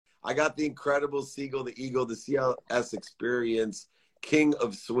I got the incredible Siegel, the Eagle, the CLS Experience, King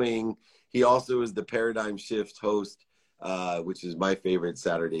of Swing. He also is the Paradigm Shift host, which is my favorite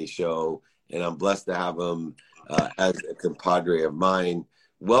Saturday show. And I'm blessed to have him as a compadre of mine.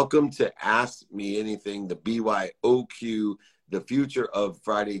 Welcome to Ask Me Anything, the BYOQ, the future of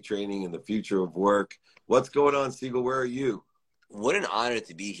Friday training and the future of work. What's going on, Siegel? Where are you? What an honor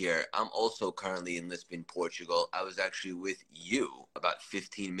to be here. I'm also currently in Lisbon, Portugal. I was actually with you about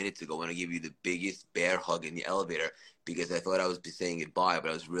 15 minutes ago when I gave you the biggest bear hug in the elevator because I thought I was saying goodbye, but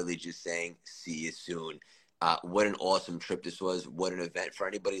I was really just saying see you soon. What an awesome trip this was. What an event for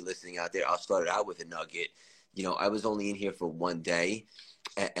anybody listening out there. I'll start it out with a nugget. You know, I was only in here for one day,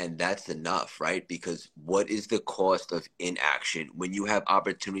 and that's enough, right? Because what is the cost of inaction? When you have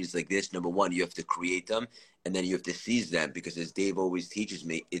opportunities like this, number one, you have to create them, and then you have to seize them, because as Dave always teaches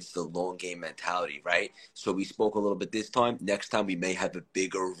me, it's the long game mentality, right? So we spoke a little bit this time. Next time we may have a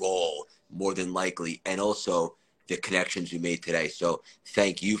bigger role, more than likely, and also the connections we made today. So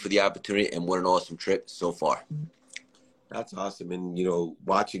thank you for the opportunity, and what an awesome trip so far. That's awesome. And, you know,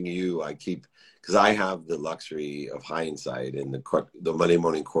 watching you, because I have the luxury of hindsight and the Monday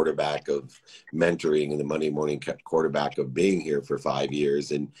morning quarterback of mentoring and the Monday morning quarterback of being here for 5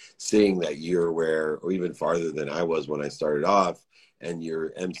 years and seeing that you're or even farther than I was when I started off, and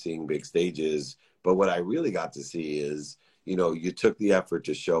you're emceeing big stages. But what I really got to see is, you know, you took the effort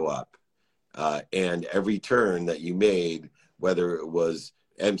to show up, and every turn that you made, whether it was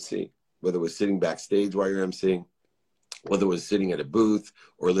emceeing, whether it was sitting backstage while you're emceeing, whether it was sitting at a booth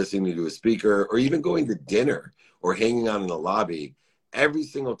or listening to a speaker or even going to dinner or hanging out in the lobby, every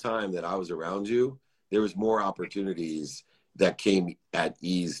single time that I was around you, there was more opportunities that came at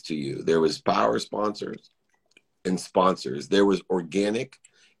ease to you. There was power sponsors and sponsors. There was organic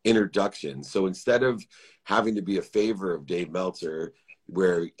introduction. So instead of having to be a favor of Dave Meltzer,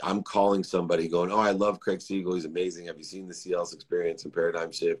 where I'm calling somebody going, oh, I love Craig Siegel, he's amazing. Have you seen the CLS Experience and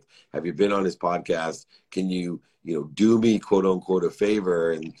Paradigm Shift? Have you been on his podcast? Can you do me, quote unquote, a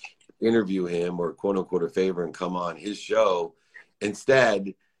favor and interview him, or quote unquote a favor and come on his show?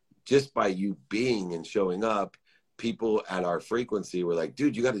 Instead, just by you being and showing up, people at our frequency were like,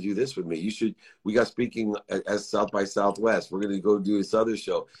 dude, you got to do this with me. We got speaking as South by Southwest. We're going to go do this other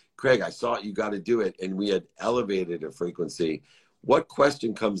show. Craig, I saw it, you got to do it. And we had elevated a frequency. What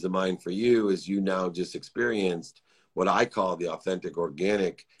question comes to mind for you as you now just experienced what I call the authentic,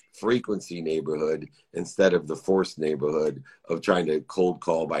 organic frequency neighborhood instead of the forced neighborhood of trying to cold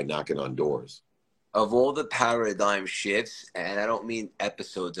call by knocking on doors? Of all the paradigm shifts, and I don't mean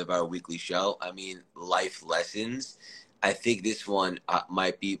episodes of our weekly show, I mean life lessons, I think this one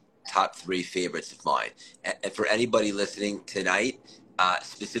might be top 3 favorites of mine. And for anybody listening tonight,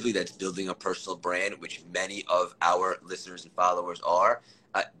 specifically that's building a personal brand, which many of our listeners and followers are,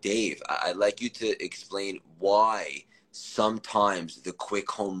 Dave, I'd like you to explain why sometimes the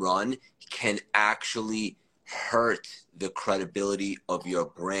quick home run can actually hurt the credibility of your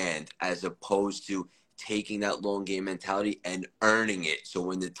brand, as opposed to taking that long game mentality and earning it. So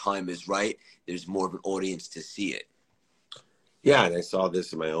when the time is right, there's more of an audience to see it. Yeah, and I saw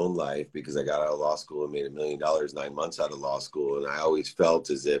this in my own life because I got out of law school and made $1 million 9 months out of law school. And I always felt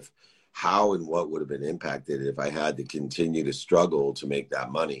as if how and what would have been impacted if I had to continue to struggle to make that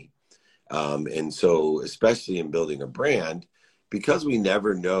money. And so, especially in building a brand, because we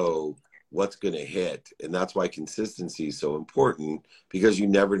never know what's going to hit. And that's why consistency is so important, because you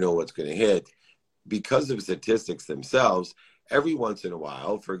never know what's going to hit. Because of statistics themselves, every once in a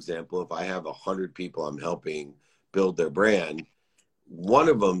while, for example, if I have 100 people I'm helping build their brand, one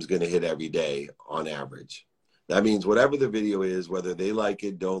of them is going to hit every day on average. That means whatever the video is, whether they like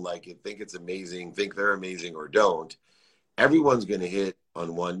it, don't like it, think it's amazing, think they're amazing, or don't, everyone's going to hit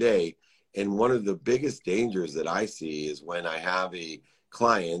on one day. And one of the biggest dangers that I see is when I have a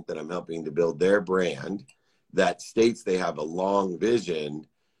client that I'm helping to build their brand that states they have a long vision,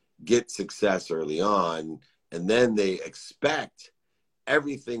 get success early on, and then they expect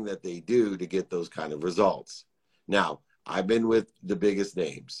everything that they do to get those kind of results. Now, I've been with the biggest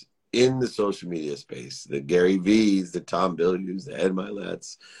names in the social media space, the Gary V's, the Tom Bilyeu's, the Ed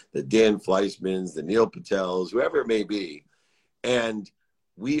Milet's, the Dan Fleischman's, the Neil Patel's, whoever it may be. And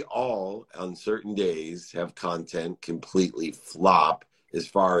we all, on certain days, have content completely flop as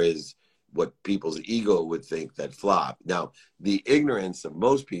far as what people's ego would think that flop. Now, the ignorance of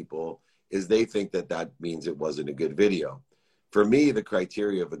most people is they think that that means it wasn't a good video. For me, the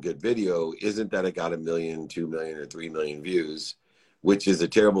criteria of a good video isn't that it got 1 million, 2 million, or 3 million views, which is a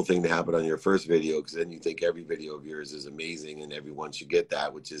terrible thing to happen on your first video, because then you think every video of yours is amazing and everyone should get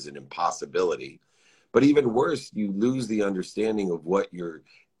that, which is an impossibility. But even worse, you lose the understanding of what your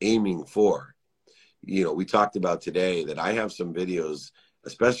aiming for. You know, we talked about today that I have some videos,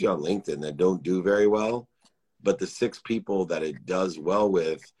 especially on LinkedIn, that don't do very well, but the 6 people that it does well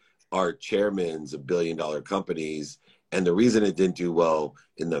with are chairmen of billion-dollar companies. And the reason it didn't do well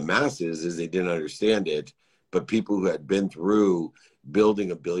in the masses is they didn't understand it. But people who had been through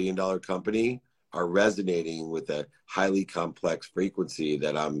building a billion-dollar company are resonating with a highly complex frequency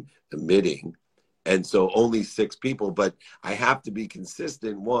that I'm emitting. And so only 6 people, but I have to be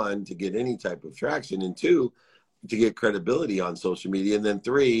consistent, 1, to get any type of traction, and 2, to get credibility on social media, and then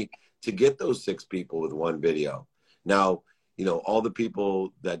 3, to get those 6 people with 1 video. Now, you know, all the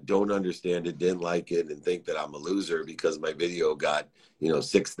people that don't understand it, didn't like it, and think that I'm a loser because my video got, you know,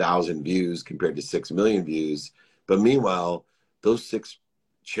 6,000 views compared to 6 million views. But meanwhile, those 6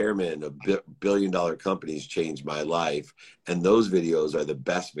 chairmen of billion-dollar companies changed my life. And those videos are the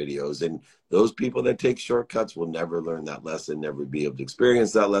best videos. And those people that take shortcuts will never learn that lesson, never be able to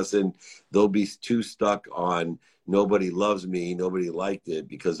experience that lesson. They'll be too stuck on nobody loves me, nobody liked it,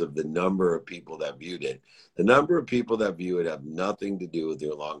 because of the number of people that viewed it. The number of people that view it have nothing to do with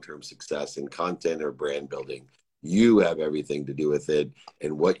your long-term success in content or brand building. You have everything to do with it,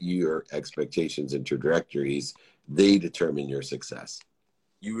 and what your expectations and trajectories, they determine your success.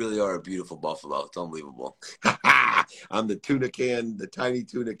 You really are a beautiful buffalo. It's unbelievable. I'm the tuna can, the tiny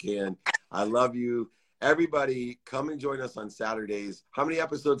tuna can. I love you. Everybody, come and join us on Saturdays. How many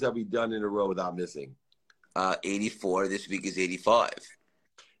episodes have we done in a row without missing? 84. This week is 85.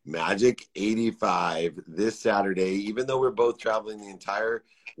 Magic 85 this Saturday. Even though we're both traveling the entire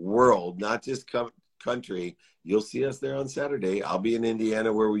world, not just country, you'll see us there on Saturday. I'll be in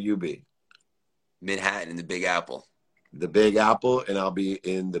Indiana. Where will you be? Manhattan in the Big Apple. The Big Apple, and I'll be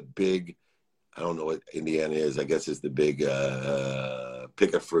in the big, I don't know what Indiana is. I guess it's the big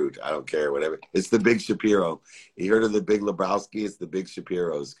pick a fruit. I don't care, whatever. It's the Big Shapiro. You heard of the Big Lebowski? It's the Big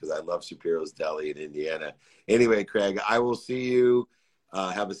Shapiro's, because I love Shapiro's Deli in Indiana. Anyway, Craig, I will see you.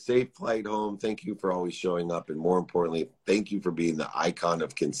 Have a safe flight home. Thank you for always showing up. And more importantly, thank you for being the icon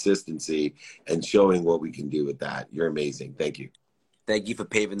of consistency and showing what we can do with that. You're amazing. Thank you. Thank you for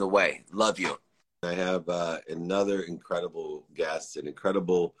paving the way. Love you. I have another incredible guest, an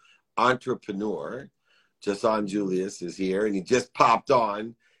incredible entrepreneur. Jason Julius is here, and he just popped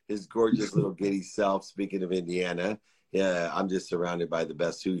on, his gorgeous little giddy self. Speaking of Indiana, yeah, I'm just surrounded by the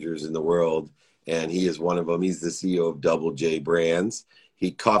best Hoosiers in the world, and he is one of them. He's the CEO of Double J Brands.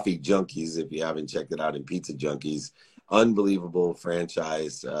 He Coffee Junkies, if you haven't checked it out, and Pizza Junkies. Unbelievable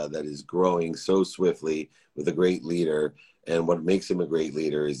franchise that is growing so swiftly with a great leader. And what makes him a great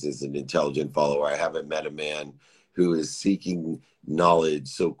leader is an intelligent follower. I haven't met a man who is seeking knowledge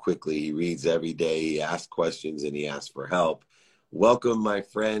so quickly. He reads every day, he asks questions, and he asks for help. Welcome, my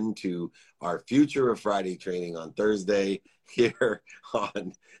friend, to our Future of Friday training on Thursday here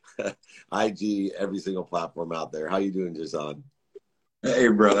on IG, every single platform out there. How you doing, Jason? Hey,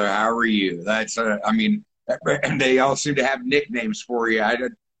 brother, how are you? That's, I mean, they all seem to have nicknames for you.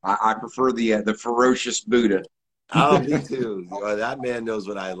 I prefer the ferocious Buddha. Oh, me too. That man knows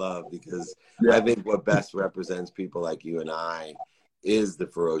what I love, because Yeah. I think what best represents people like you and I is the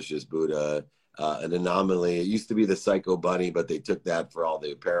ferocious Buddha, an anomaly. It used to be the Psycho Bunny, but they took that for all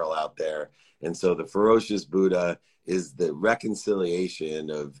the apparel out there. And so the ferocious Buddha is the reconciliation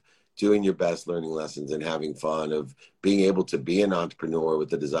of doing your best, learning lessons, and having fun, of being able to be an entrepreneur with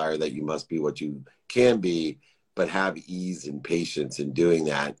the desire that you must be what you can be, but have ease and patience in doing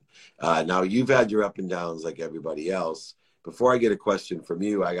that. Now, you've had your up and downs like everybody else. Before I get a question from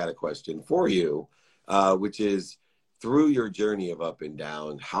you, I got a question for you, which is, through your journey of up and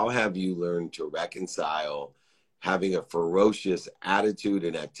down, how have you learned to reconcile having a ferocious attitude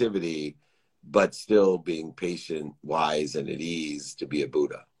and activity, but still being patient, wise, and at ease to be a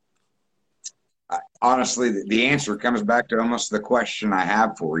Buddha? Honestly, the answer comes back to almost the question I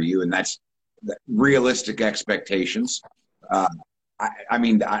have for you, and that's realistic expectations. I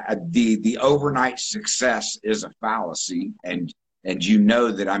mean, the overnight success is a fallacy, and you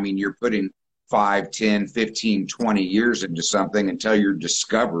know that. I mean, you're putting 5, 10, 15, 20 years into something until you're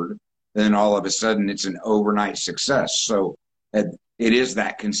discovered, and then all of a sudden it's an overnight success. So it is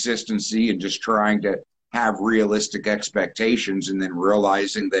that consistency and just trying to have realistic expectations, and then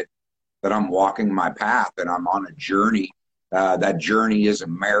realizing that I'm walking my path and I'm on a journey. That journey is a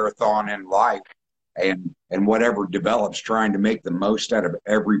marathon in life, and whatever develops, trying to make the most out of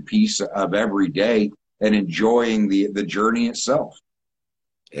every piece of every day and enjoying the journey itself.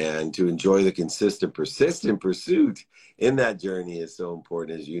 And to enjoy the consistent, persistent pursuit in that journey is so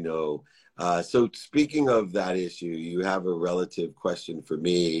important, as you know, So speaking of that issue, you have a relative question for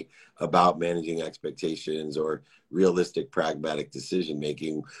me about managing expectations or realistic, pragmatic decision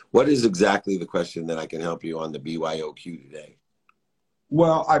making. What is exactly the question that I can help you on the BYOQ today?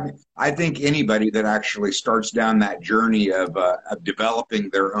 Well, I think anybody that actually starts down that journey of developing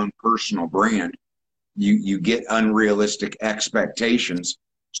their own personal brand, you get unrealistic expectations.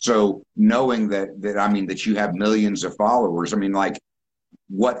 So knowing that you have millions of followers, I mean, like,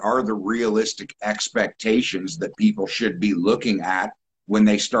 what are the realistic expectations that people should be looking at when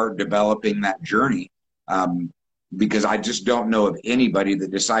they start developing that journey? Because I just don't know of anybody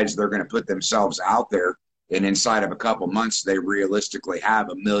that decides they're going to put themselves out there and inside of a couple months they realistically have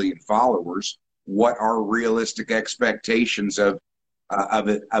a million followers. What are realistic expectations of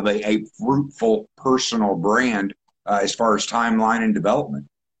a fruitful personal brand as far as timeline and development?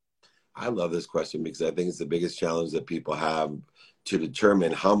 I love this question because I think it's the biggest challenge that people have to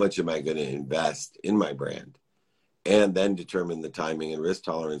determine how much am I going to invest in my brand, and then determine the timing and risk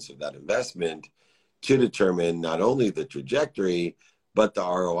tolerance of that investment to determine not only the trajectory, but the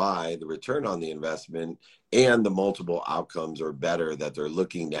ROI, the return on the investment, and the multiple outcomes or better that they're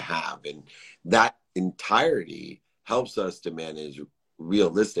looking to have. And that entirety helps us to manage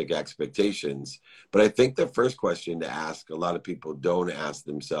realistic expectations. But I think the first question to ask, a lot of people don't ask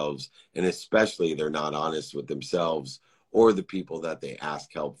themselves, and especially they're not honest with themselves or the people that they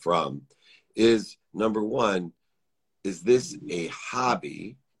ask help from, is number one, is this a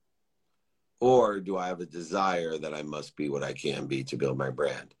hobby, or do I have a desire that I must be what I can be to build my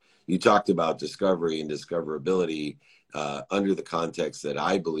brand? You talked about discovery and discoverability under the context that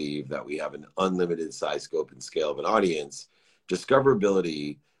I believe that we have an unlimited size, scope, and scale of an audience.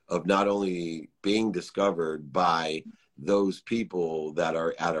 Discoverability of not only being discovered by those people that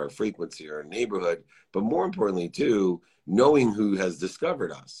are at our frequency or neighborhood, but more importantly too, knowing who has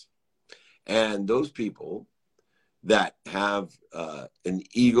discovered us. And those people that have an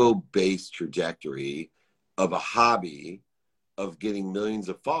ego-based trajectory of a hobby of getting millions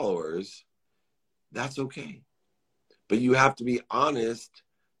of followers, that's okay. But you have to be honest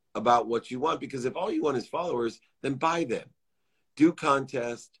about what you want, because if all you want is followers, then buy them. Do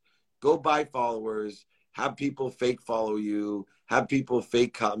contests, go buy followers, have people fake follow you, have people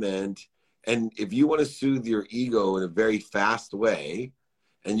fake comment. And if you want to soothe your ego in a very fast way,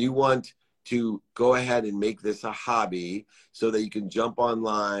 and you want to go ahead and make this a hobby so that you can jump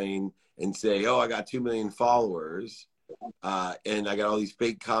online and say, oh, I got 2 million followers, and I got all these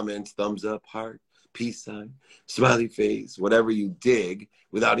fake comments, thumbs up, heart, peace sign, smiley face, whatever you dig,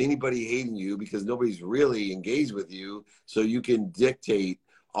 without anybody hating you because nobody's really engaged with you, so you can dictate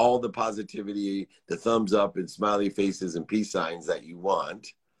all the positivity, the thumbs up and smiley faces and peace signs that you want,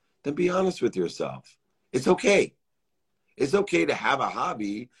 then be honest with yourself. It's okay. It's okay to have a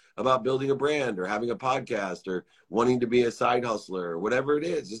hobby about building a brand or having a podcast or wanting to be a side hustler or whatever it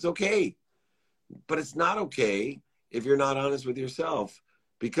is. It's okay. But it's not okay if you're not honest with yourself,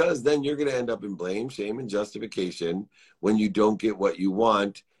 because then you're going to end up in blame, shame, and justification when you don't get what you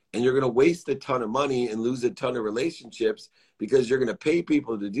want. And you're going to waste a ton of money and lose a ton of relationships because you're going to pay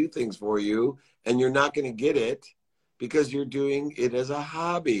people to do things for you and you're not going to get it because you're doing it as a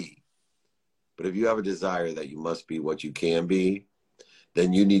hobby. But if you have a desire that you must be what you can be,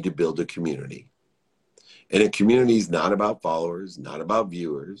 then you need to build a community. And a community is not about followers, not about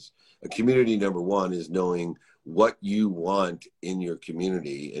viewers. A community, number one, is knowing what you want in your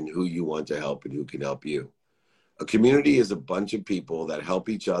community and who you want to help and who can help you. A community is a bunch of people that help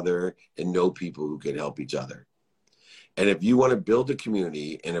each other and know people who can help each other. And if you want to build a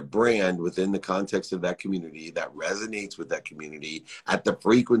community and a brand within the context of that community that resonates with that community at the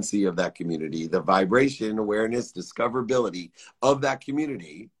frequency of that community, the vibration, awareness, discoverability of that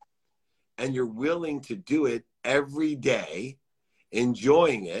community, and you're willing to do it every day,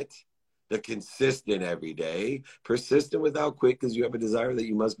 enjoying it, the consistent every day, persistent without quit, because you have a desire that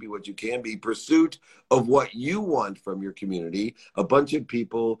you must be what you can be, pursuit of what you want from your community, a bunch of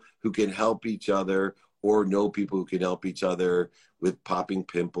people who can help each other or know people who can help each other with popping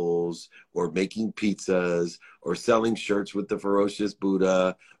pimples or making pizzas or selling shirts with the ferocious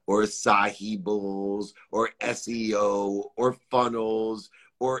Buddha or acai bowls or SEO or funnels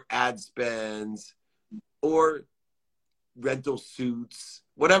or ad spends or rental suits,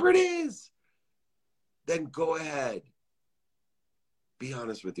 whatever it is, then go ahead. Be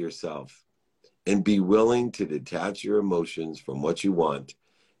honest with yourself and be willing to detach your emotions from what you want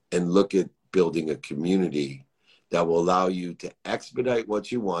and look at building a community that will allow you to expedite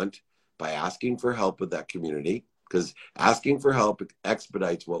what you want by asking for help with that community, because asking for help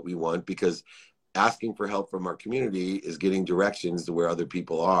expedites what we want, because asking for help from our community is getting directions to where other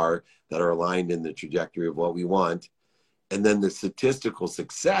people are that are aligned in the trajectory of what we want. And then the statistical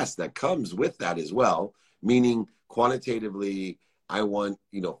success that comes with that as well, meaning quantitatively, I want,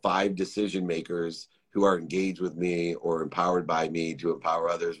 5 decision makers who are engaged with me or empowered by me to empower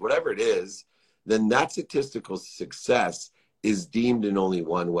others, whatever it is, then that statistical success is deemed in only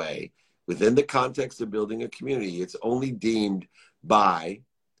one way. Within the context of building a community, it's only deemed by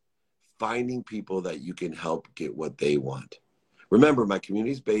finding people that you can help get what they want. Remember, my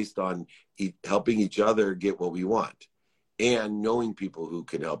community is based on helping each other get what we want and knowing people who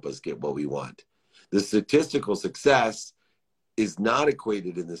can help us get what we want. The statistical success is not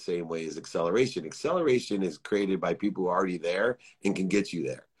equated in the same way as acceleration. Acceleration is created by people who are already there and can get you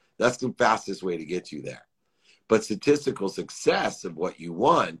there. That's the fastest way to get you there. But statistical success of what you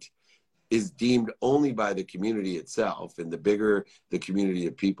want is deemed only by the community itself. And the bigger the community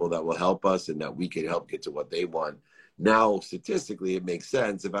of people that will help us and that we can help get to what they want. Now, statistically, it makes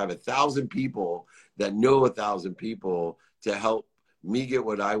sense. If I have 1,000 people that know 1,000 people to help me get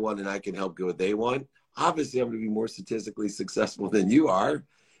what I want and I can help get what they want, obviously I'm going to be more statistically successful than you are,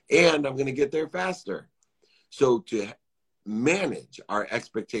 and I'm going to get there faster. So to manage our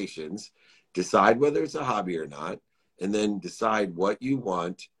expectations, decide whether it's a hobby or not, and then decide what you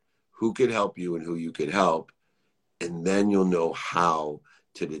want, who can help you and who you can help, and then you'll know how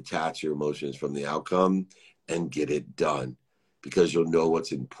to detach your emotions from the outcome and get it done, because you'll know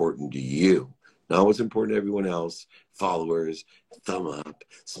what's important to you, not what's important to everyone else, followers, thumb up,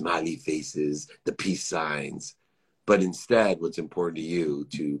 smiley faces, the peace signs, but instead what's important to you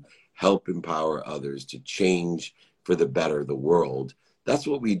to help empower others to change for the better the world. That's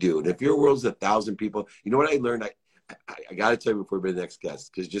what we do. And if your world's 1,000 people, you know what I learned? I got to tell you before we be the next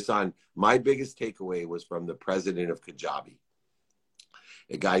guest, because just on my biggest takeaway was from the president of Kajabi,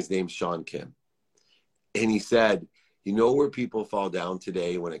 a guy's named Sean Kim. And he said, you know where people fall down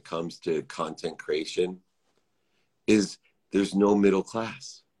today when it comes to content creation is there's no middle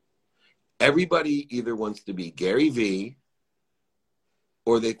class. Everybody either wants to be Gary Vee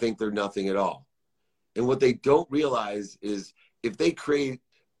or they think they're nothing at all. And what they don't realize is if they create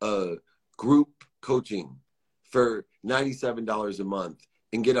a group coaching for $97 a month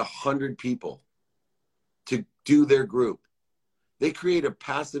and get 100 people to do their group, they create a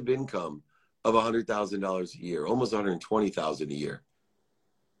passive income of $100,000 a year, almost $120,000 a year.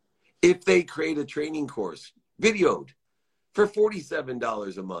 If they create a training course, videoed, for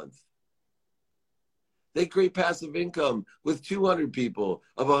 $47 a month, they create passive income with 200 people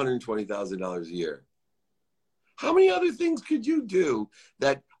of $120,000 a year. How many other things could you do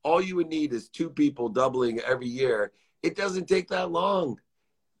that all you would need is 2 people doubling every year? It doesn't take that long.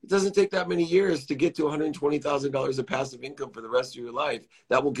 It doesn't take that many years to get to $120,000 of passive income for the rest of your life.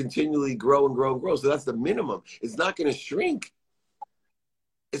 That will continually grow and grow and grow. So that's the minimum. It's not going to shrink.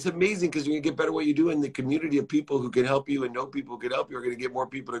 It's amazing because you're going to get better at what you do, in the community of people who can help you and know people who can help you are going to get more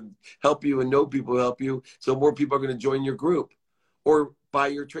people to help you and know people who help you. So more people are going to join your group or buy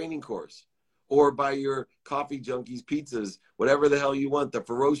your training course or buy your Coffee Junkies pizzas, whatever the hell you want, the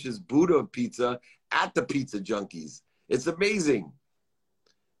Ferocious Buddha pizza at the Pizza Junkies. It's amazing.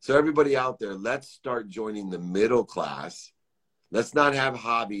 So everybody out there, let's start joining the middle class. Let's not have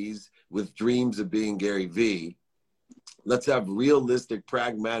hobbies with dreams of being Gary Vee. Let's have realistic,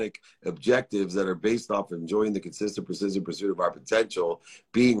 pragmatic objectives that are based off of enjoying the consistent, persistent pursuit of our potential,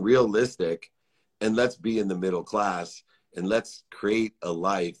 being realistic, and let's be in the middle class, and let's create a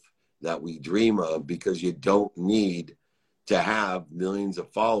life that we dream of, because you don't need to have millions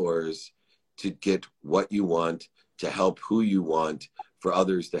of followers to get what you want, to help who you want, for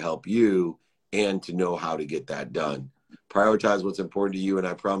others to help you, and to know how to get that done. Prioritize what's important to you, and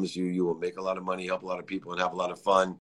I promise you, you will make a lot of money, help a lot of people, and have a lot of fun.